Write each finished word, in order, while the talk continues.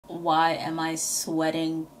Why am I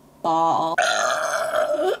sweating ball?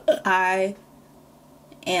 I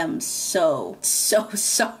am so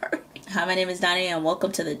sorry. Hi, my name is Donnie and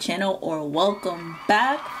welcome to the channel, or welcome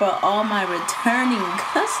back for all my returning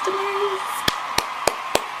customers.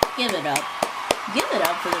 Give it up. Give it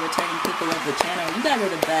up for the returning people of the channel. You guys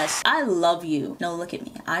are the best. I love you. No, look at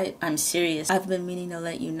me. I'm serious. I've been meaning to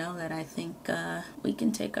let you know that I think we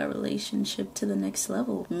can take our relationship to the next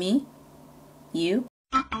level. Me, you.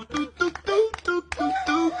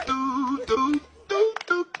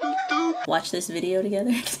 Watch this video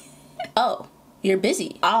together. Oh, you're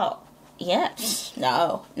busy. Oh, yeah.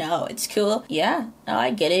 No, it's cool. Yeah, no,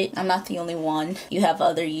 I get it. I'm not the only one. You have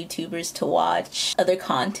other YouTubers to watch, other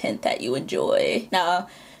content that you enjoy. Now,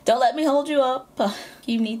 don't let me hold you up.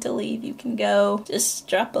 You need to leave, you can go. Just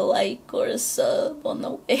drop a like or a sub on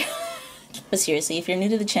the way. But seriously, if you're new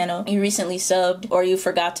to the channel, you recently subbed, or you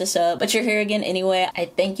forgot to sub, but you're here again anyway, I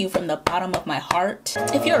thank you from the bottom of my heart.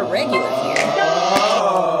 If you're a regular here...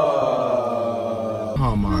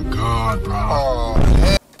 Oh my God, bro.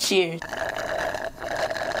 Cheers.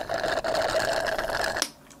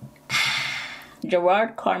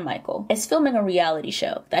 Jerrod Carmichael is filming a reality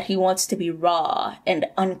show that he wants to be raw and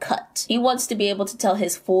uncut. He wants to be able to tell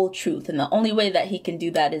his full truth, and the only way that he can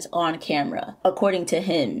do that is on camera, according to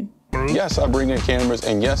him. Yes, I bring in cameras,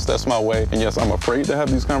 and yes, that's my way, and yes, I'm afraid to have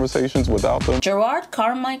these conversations without them. Jerrod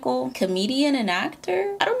Carmichael, comedian and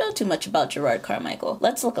actor? I don't know too much about Jerrod Carmichael.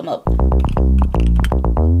 Let's look him up.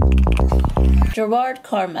 Jerrod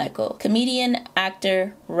Carmichael, comedian,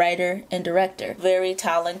 actor, writer, and director. Very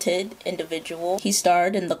talented individual. He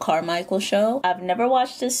starred in The Carmichael Show. I've never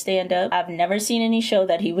watched his stand-up. I've never seen any show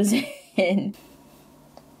that he was in.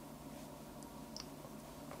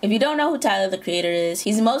 If you don't know who Tyler, the Creator is,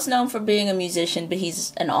 he's most known for being a musician, but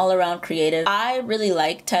he's an all-around creative. I really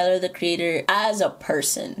like Tyler, the Creator as a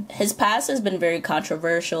person. His past has been very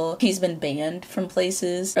controversial. He's been banned from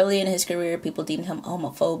places. Early in his career, people deemed him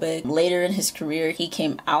homophobic. Later in his career, he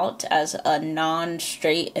came out as a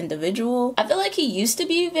non-straight individual. I feel like he used to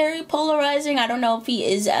be very polarizing. I don't know if he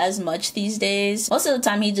is as much these days. Most of the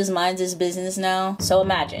time, he just minds his business now. So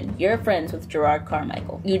imagine, you're friends with Jerrod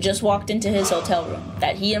Carmichael. You just walked into his hotel room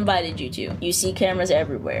that he invited you to. You see cameras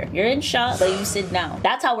everywhere. You're in shot, but you sit down.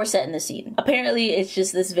 That's how we're setting the scene. Apparently, it's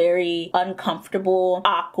just this very uncomfortable,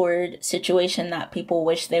 awkward situation that people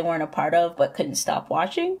wish they weren't a part of but couldn't stop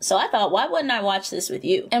watching. So I thought, why wouldn't I watch this with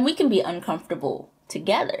you? And we can be uncomfortable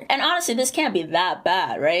together. And honestly, this can't be that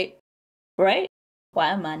bad, right? Right?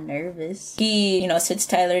 Why am I nervous? He, sits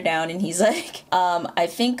Tyler down and he's like, I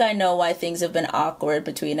think I know why things have been awkward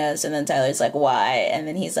between us. And then Tyler's like, why? And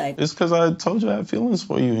then he's like, it's because I told you I had feelings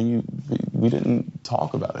for you, and we didn't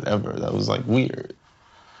talk about it ever. That was like weird.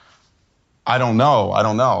 I don't know.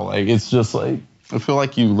 Like, it's just like, I feel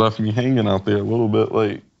like you left me hanging out there a little bit.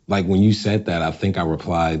 Like when you said that, I think I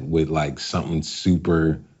replied with like something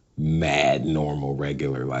super mad, normal,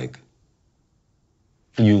 regular, like,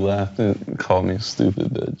 you laughed and called me a stupid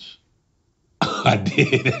bitch. I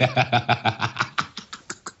did.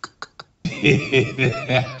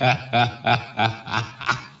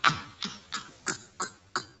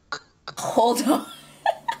 Hold on.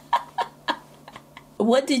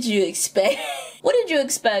 What did you expect? What did you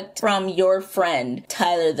expect from your friend,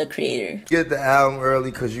 Tyler, the Creator? Get the album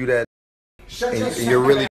early because you that and you're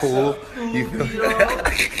really cool. You feel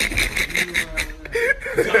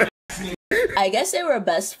I guess they were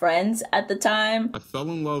best friends at the time. I fell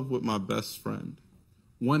in love with my best friend.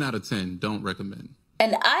 1 out of 10, don't recommend.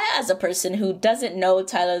 And I, as a person who doesn't know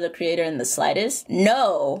Tyler, the Creator in the slightest,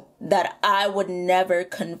 know that I would never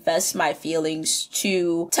confess my feelings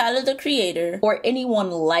to Tyler, the Creator, or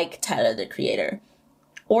anyone like Tyler, the Creator,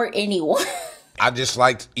 or anyone. I just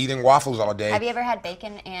liked eating waffles all day. Have you ever had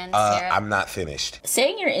bacon and syrup? I'm not finished.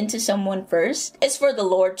 Saying you're into someone first is for the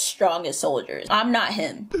Lord's strongest soldiers. I'm not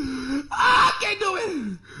him. I can't do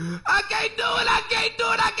it. I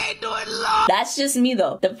can't do it, Lord. That's just me,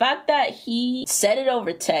 though. The fact that he said it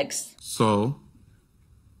over text. So,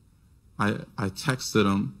 I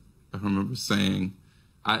texted him. I remember saying,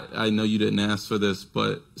 I know you didn't ask for this,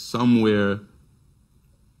 but somewhere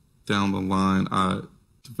down the line, I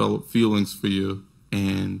developed feelings for you,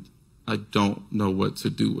 and I don't know what to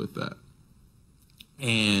do with that.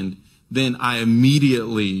 And then I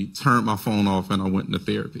immediately turned my phone off and I went into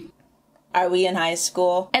therapy. Are we in high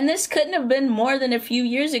school? And this couldn't have been more than a few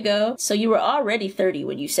years ago, so you were already 30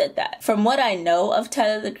 when you said that. From what I know of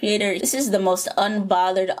Tyler, the Creator, this is the most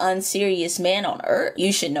unbothered, unserious man on earth.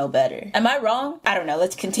 You should know better. Am I wrong? I don't know.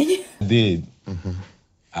 Let's continue. I did.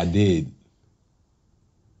 I did.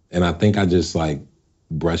 And I think I just, like,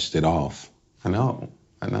 brushed it off. I know.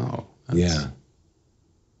 I know. Yeah.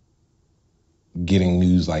 Getting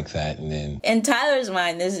news like that and then... In Tyler's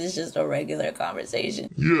mind, this is just a regular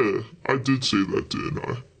conversation. Yeah, I did say that, didn't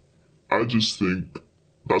I? I just think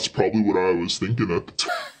that's probably what I was thinking at the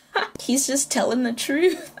time. He's just telling the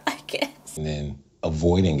truth, I guess. And then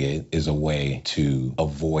avoiding it is a way to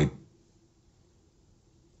avoid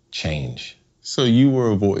change. So you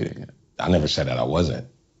were avoiding it? I never said that I wasn't.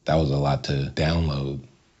 That was a lot to download.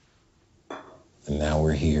 And now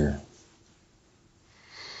we're here.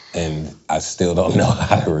 And I still don't know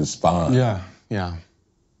how to respond. Yeah. Yeah.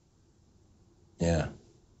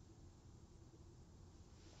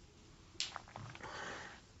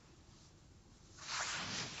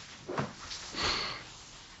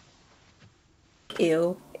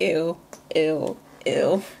 Ew, ew, ew,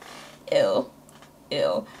 ew, ew,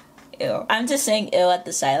 ew, ew. I'm just saying ew at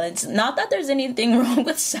the silence. Not that there's anything wrong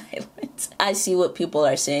with silence. I see what people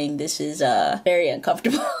are saying. This is very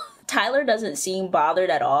uncomfortable. Tyler doesn't seem bothered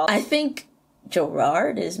at all. I think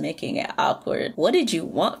Jerrod is making it awkward. What did you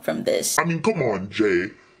want from this? I mean, come on,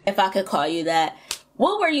 Jay. If I could call you that,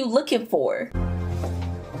 what were you looking for?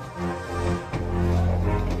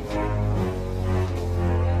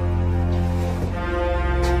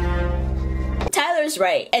 Tyler's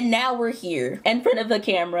right, and now we're here in front of the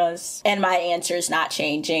cameras, and my answer is not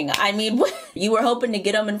changing. I mean, you were hoping to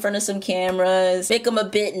get him in front of some cameras, make him a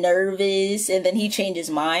bit nervous, and then he changed his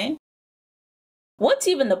mind? What's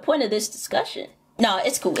even the point of this discussion? No,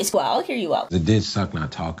 it's cool, I'll hear you out. It did suck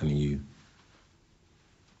not talking to you.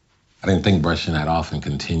 I didn't think brushing that off and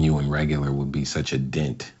continuing regular would be such a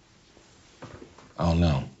dent. I don't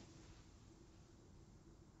know.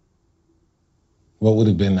 What would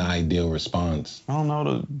have been the ideal response? I don't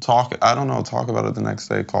know, talk about it the next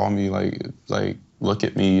day. Call me, like look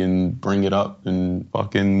at me and bring it up and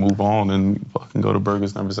fucking move on and fucking go to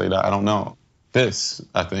Burgers, never say that. I don't know. This,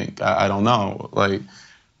 I think. I don't know. Like,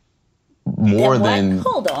 more than...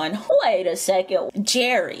 Hold on. Wait a second.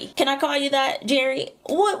 Jerry. Can I call you that, Jerry?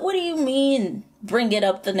 What do you mean, bring it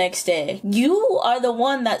up the next day? You are the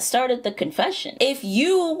one that started the confession. If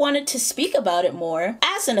you wanted to speak about it more,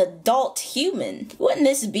 as an adult human, wouldn't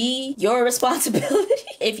this be your responsibility?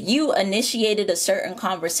 If you initiated a certain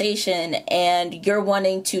conversation and you're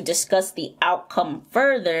wanting to discuss the outcome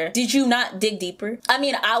further, did you not dig deeper? I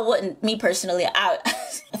mean, I wouldn't, me personally,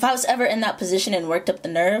 if I was ever in that position and worked up the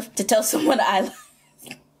nerve to tell someone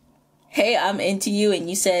hey, I'm into you, and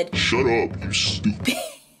you said, shut up, you stupid.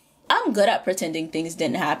 I'm good at pretending things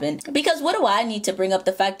didn't happen, because what do I need to bring up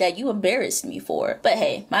the fact that you embarrassed me for? But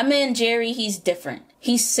hey, my man Jerry, he's different.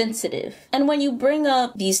 He's sensitive. And when you bring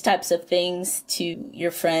up these types of things to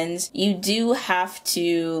your friends, you do have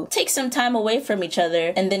to take some time away from each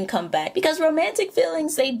other and then come back. Because romantic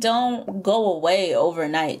feelings, they don't go away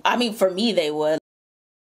overnight. I mean, for me, they would.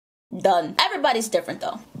 Done. Everybody's different,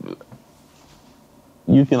 though.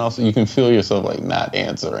 You can feel yourself like not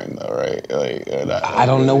answering though, right? I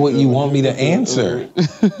don't know what you want me to answer.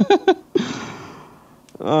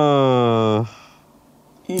 No,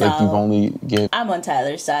 like you've only I'm on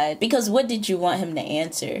Tyler's side, because what did you want him to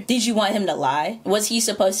answer? Did you want him to lie? Was he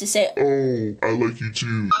supposed to say, oh, I like you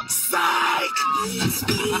too?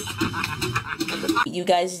 You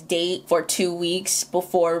guys date for 2 weeks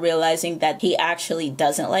before realizing that he actually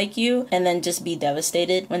doesn't like you, and then just be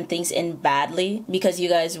devastated when things end badly because you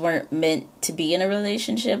guys weren't meant to be in a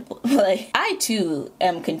relationship? Like, I too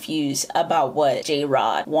am confused about what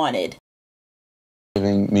Jerrod wanted.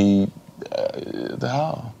 Giving me the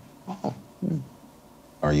hell. Oh.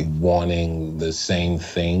 Are you wanting the same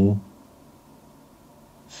thing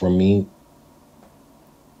from me?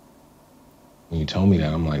 When you told me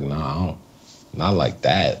that, I'm like, nah, I don't. Not like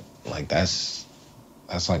that. Like, that's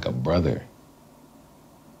like a brother.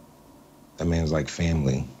 That man's like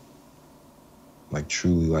family. Like,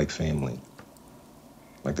 truly like family.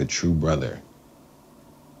 Like the true brother.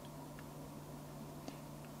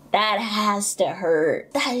 That has to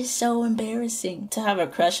hurt. That is so embarrassing. To have a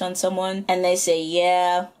crush on someone and they say,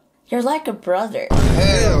 yeah, you're like a brother.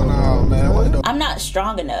 Hell no, man. I'm not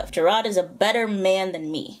strong enough. Jerrod is a better man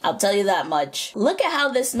than me. I'll tell you that much. Look at how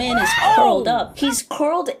this man is curled up. He's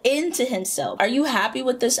curled into himself. Are you happy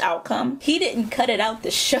with this outcome? He didn't cut it out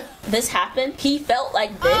the show. This happened. He felt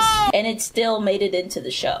like this, and it still made it into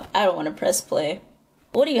the show. I don't want to press play.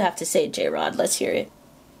 What do you have to say, Jerrod? Let's hear it.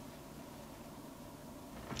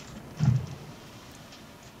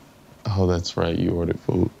 Oh, that's right. You ordered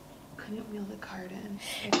food. Couldn't wheel the cart in.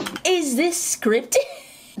 Is this scripted?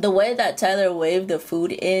 The way that Tyler waved the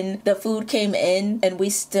food in, the food came in, and we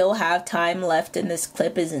still have time left in this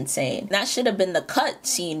clip is insane. That should have been the cut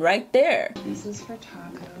scene right there. This is for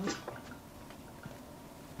taco.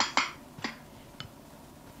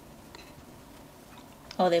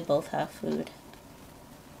 Oh, they both have food.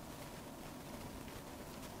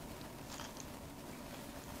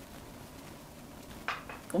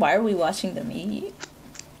 Why are we watching them eat?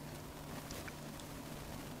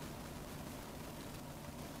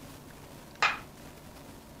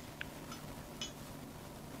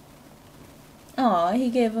 Aw,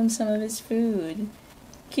 he gave him some of his food.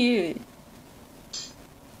 Cute.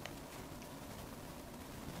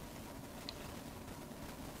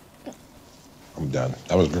 I'm done.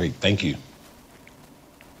 That was great. Thank you.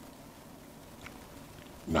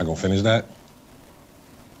 I'm not gonna finish that?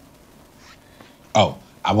 Oh,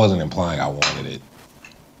 I wasn't implying I wanted it.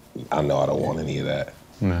 I know I don't want any of that.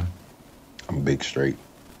 No. I'm big straight.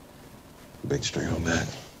 Big straight on that.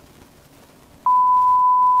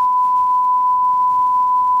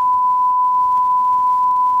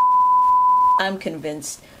 I'm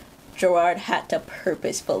convinced Jerrod had to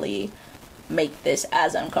purposefully make this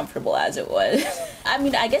as uncomfortable as it was. I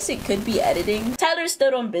mean, I guess it could be editing. Tyler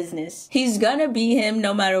stood on business. He's gonna be him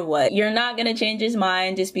no matter what. You're not gonna change his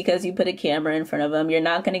mind just because you put a camera in front of him. You're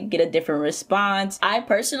not gonna get a different response. I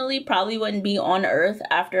personally probably wouldn't be on Earth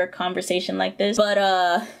after a conversation like this,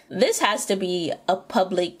 but this has to be a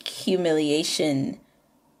public humiliation.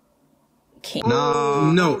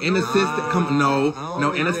 No, in a sense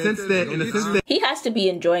that, in a sense that he has to be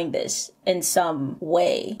enjoying this in some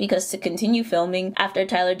way, because to continue filming after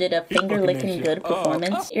Tyler did a finger-licking good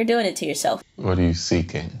performance, you're doing it to yourself. What are you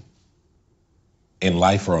seeking? In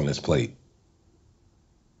life or on this plate?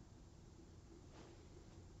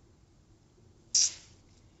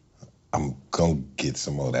 I'm gonna get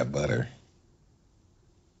some more of that butter.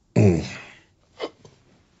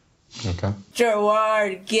 Okay.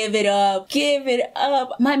 Jerrod, give it up. Give it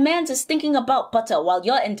up. My man's is thinking about butter while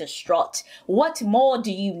you're in distraught. What more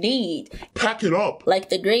do you need? Pack it up. Like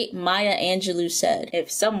the great Maya Angelou said, if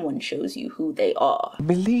someone shows you who they are,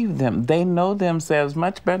 believe them. They know themselves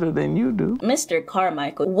much better than you do. Mr.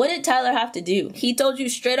 Carmichael, what did Tyler have to do? He told you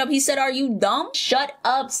straight up, he said, are you dumb? Shut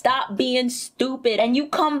up, stop being stupid. And you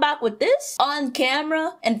come back with this on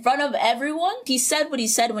camera in front of everyone? He said what he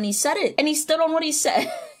said when he said it, and he stood on what he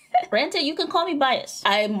said. Granted, you can call me biased.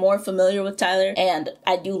 I'm more familiar with Tyler, and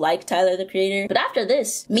I do like Tyler, the creator. But after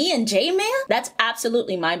this, me and J-Man, that's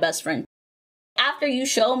absolutely my best friend. After you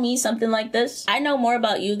show me something like this, I know more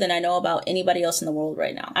about you than I know about anybody else in the world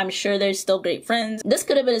right now. I'm sure there's still great friends. This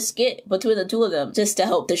could have been a skit between the two of them just to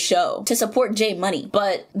help the show, to support J Money.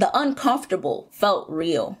 But the uncomfortable felt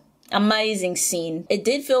real. Amazing scene. It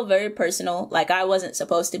did feel very personal, like I wasn't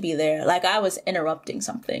supposed to be there, like I was interrupting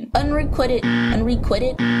something. Unrequited, I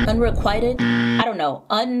don't know,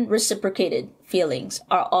 unreciprocated feelings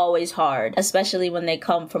are always hard, especially when they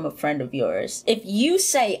come from a friend of yours. If you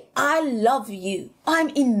say, I love you, I'm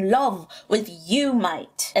in love with you,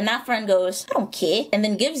 mate, and that friend goes, I don't care, and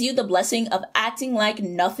then gives you the blessing of acting like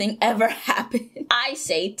nothing ever happened, I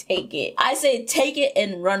say take it. I say take it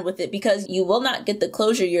and run with it, because you will not get the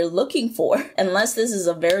closure you're looking for unless this is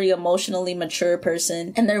a very emotionally mature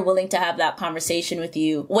person and they're willing to have that conversation with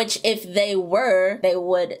you, which if they were, they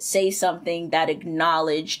would say something that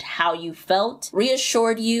acknowledged how you felt,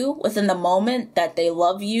 reassured you within the moment that they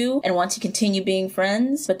love you and want to continue being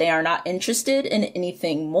friends, but they are not interested in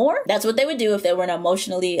anything more. That's what they would do if they were an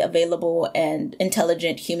emotionally available and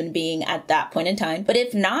intelligent human being at that point in time. But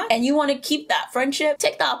if not, and you want to keep that friendship,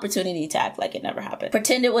 take the opportunity to act like it never happened.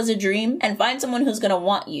 Pretend it was a dream and find someone who's gonna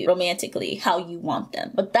want you romantically how you want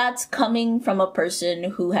them. But that's coming from a person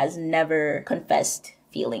who has never confessed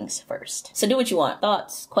feelings first. So do what you want.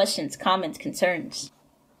 Thoughts, questions, comments, concerns.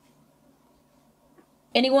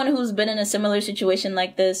 Anyone who's been in a similar situation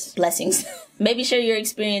like this, blessings. Maybe share your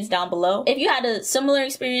experience down below. If you had a similar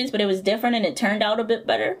experience, but it was different and it turned out a bit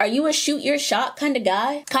better, are you a shoot your shot kind of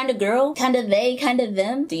guy? Kind of girl? Kind of they? Kind of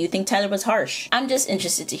them? Do you think Tyler was harsh? I'm just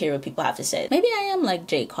interested to hear what people have to say. Maybe I am like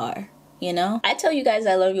J Carr. You know? I tell you guys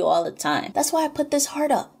I love you all the time. That's why I put this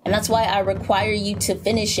heart up. And that's why I require you to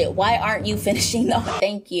finish it. Why aren't you finishing the heart?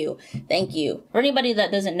 Thank you. Thank you. For anybody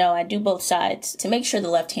that doesn't know, I do both sides to make sure the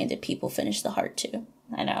left-handed people finish the heart too.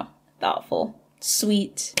 I know. Thoughtful.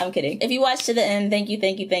 Sweet. I'm kidding. If you watched to the end, thank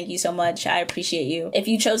you so much. I appreciate you. If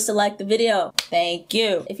you chose to like the video, thank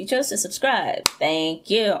you. If you chose to subscribe, thank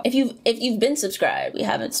you. If you've been subscribed, we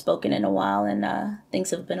haven't spoken in a while and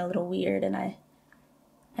things have been a little weird and I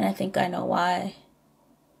think I know why.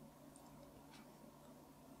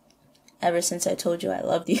 Ever since I told you I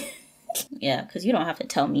loved you. Yeah, because you don't have to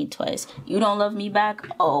tell me twice. You don't love me back?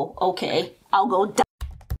 Oh, okay. I'll go die.